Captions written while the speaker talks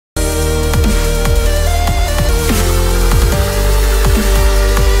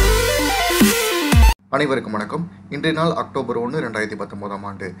அனைவருக்கும் வணக்கம். இன்றைய நாள் அக்டோபர் 1, 2019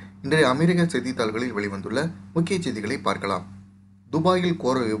 ஆண்டு. இன்றைய அமெரிக்க செய்தித்தாள்களில் வெளிவந்துள்ள முக்கிய செய்திகளை பார்க்கலாம். துபாயில்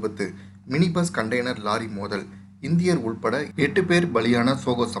கோர விபத்து, மினி பஸ் கண்டெய்னர் லாரி மோதல், இந்தியர் உள்பட 8 பேர் பலியான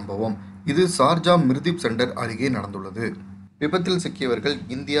சோக சம்பவம். இது ஷார்ஜா மிர்தீப் சென்டர் அருகே நடந்துள்ளது. விபத்தில் சிக்கியவர்கள்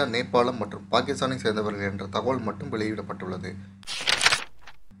இந்தியா, நேபாளம் மற்றும் பாகிஸ்தானை சேர்ந்தவர்கள் என்ற தகவல் மட்டும் வெளியிடப்பட்டுள்ளது.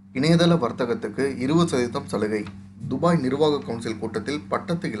 இணையதள வர்த்தகத்துக்கு 20% சலுகை. துபாய் நிர்வாக கவுன்சில் கூட்டத்தில்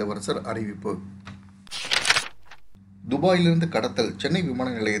பட்டத்து இளவரசர் அறிவிப்பு. துபாயிலிருந்து கடத்தல், சென்னை விமான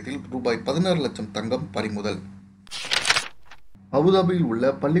நிலையத்தில் ரூபாய் 16 லட்சம் தங்கம் பறிமுதல். அபுதாபியில்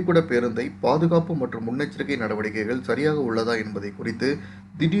உள்ள பள்ளிக்கூட பேருந்தை பாதுகாப்பு மற்றும் முன்னெச்சரிக்கை நடவடிக்கைகள் சரியாக உள்ளதா என்பதை குறித்து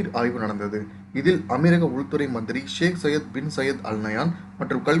திடீர் ஆய்வு நடந்தது. இதில் அமீரக உள்துறை மந்திரி ஷேக் சையத் பின் சையத் அல் நயான்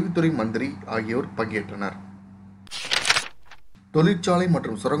மற்றும் கல்வித்துறை மந்திரி ஆகியோர் பங்கேற்றனர். தொழிற்சாலை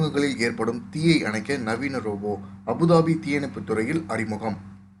மற்றும் சுரங்கங்களில் ஏற்படும் தீயை அணைக்க நவீன ரோபோ, அபுதாபி தீயணைப்புத் துறையில் அறிமுகம்.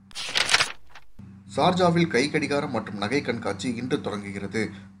 ஷார்ஜாவில் கை கடிகாரம் மற்றும் நகை கண்காட்சி இன்று தொடங்குகிறது.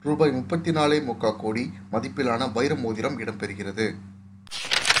 ரூபாய் 34.3 கோடி மதிப்பிலான வைர மோதிரம் இடம்பெறுகிறது.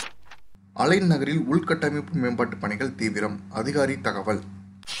 அலைன் நகரில் உள்கட்டமைப்பு மேம்பாட்டு பணிகள் தீவிரம், அதிகாரி தகவல்.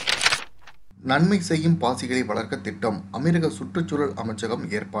 நன்மை செய்யும் பாசிகளை வளர்க்க திட்டம், அமெரிக்க சுற்றுச்சூழல் அமைச்சகம்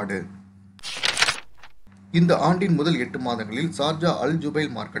ஏற்பாடு. இந்த ஆண்டின் முதல் 8 மாதங்களில் ஷார்ஜா அல்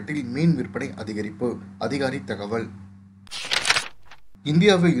ஜுபைல் மார்க்கெட்டில் மீன் விற்பனை அதிகரிப்பு, அதிகாரி தகவல்.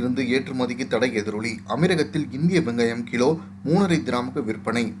 இந்தியாவில் இருந்து ஏற்றுமதிக்கு தடை எதிரொலி, அமீரகத்தில் இந்திய வெங்காயம் கிலோ 3.5 திராமுக்கு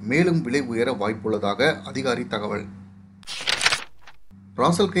விற்பனை, மேலும் விலை உயர வாய்ப்புள்ளதாக அதிகாரி தகவல்.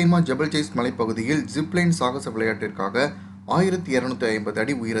 ராசல் கைமா ஜபல் ஜெய்ஸ் மலைப்பகுதியில் ஜிப்லைன் சாகச விளையாட்டிற்காக 1250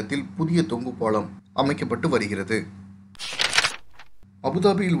 அடி உயரத்தில் புதிய தொங்கு பாலம் அமைக்கப்பட்டு வருகிறது.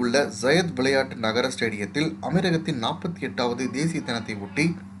 அபுதாபியில் உள்ள ஜயத் விளையாட்டு நகர ஸ்டேடியத்தில் அமீரகத்தின் 48வது தேசிய தினத்தை ஒட்டி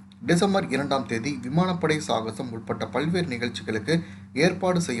டிசம்பர் 2ஆம் தேதி விமானப்படை சாகசம் உட்பட்ட பல்வேறு நிகழ்ச்சிகளுக்கு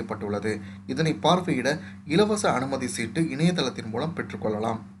ஏற்பாடு செய்யப்பட்டுள்ளது. இதனை பார்வையிட இலவச அனுமதி சீட்டு இணையதளத்தின் மூலம்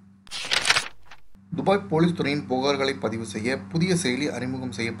பெற்றுக்கொள்ளலாம். துபாய் போலீஸ் துறையின் புகார்களை பதிவு செய்ய புதிய செயலி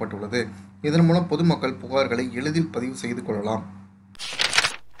அறிமுகம் செய்யப்பட்டுள்ளது. இதன் மூலம் பொதுமக்கள் புகார்களை எளிதில் பதிவு செய்து கொள்ளலாம்.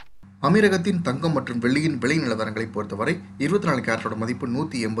 அமீரகத்தின் தங்கம் மற்றும் வெள்ளியின் விலை நிலவரங்களை பொறுத்தவரை 24 கேரட்டோட மதிப்பு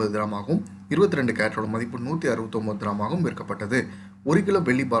 180 கிராமாகவும் 22 கேரட்டோட மதிப்பு 169 கிராமாகவும் விற்கப்பட்டது. 1 கிலோ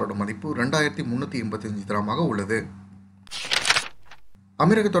வெள்ளி பாரோட மதிப்பு 2385 கிராமாக உள்ளது.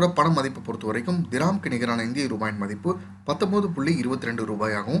 அமீரகத்தோட பண மதிப்பு பொறுத்த வரைக்கும் திராமுக்கு நிகரான இந்திய ரூபாயின் மதிப்பு 19.22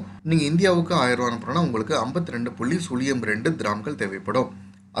 ரூபாயாகவும், நீங்கள் இந்தியாவுக்கு 1000 ரூபாய் அனுப்புனா உங்களுக்கு 52.02 திராம்கள் தேவைப்படும்.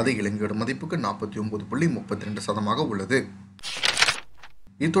 அது இலங்கையோட மதிப்புக்கு 49.32% உள்ளது.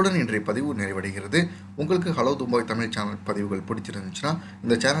 இத்துடன் இன்றைய பதிவு நிறைவடைகிறது. உங்களுக்கு ஹலோ துபாய் தமிழ் சேனல் பதிவுகள் பிடிச்சிருந்துச்சுன்னா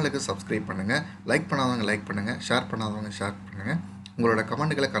இந்த சேனலுக்கு சப்ஸ்கிரைப் பண்ணுங்கள். லைக் பண்ணாதவங்க லைக் பண்ணுங்கள், ஷேர் பண்ணாதவங்க ஷேர் பண்ணுங்கள். உங்களோட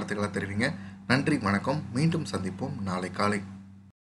கமெண்ட்டுகளை, கருத்துக்களை தெரிவிங்க. நன்றி, வணக்கம். மீண்டும் சந்திப்போம் நாளை காலை.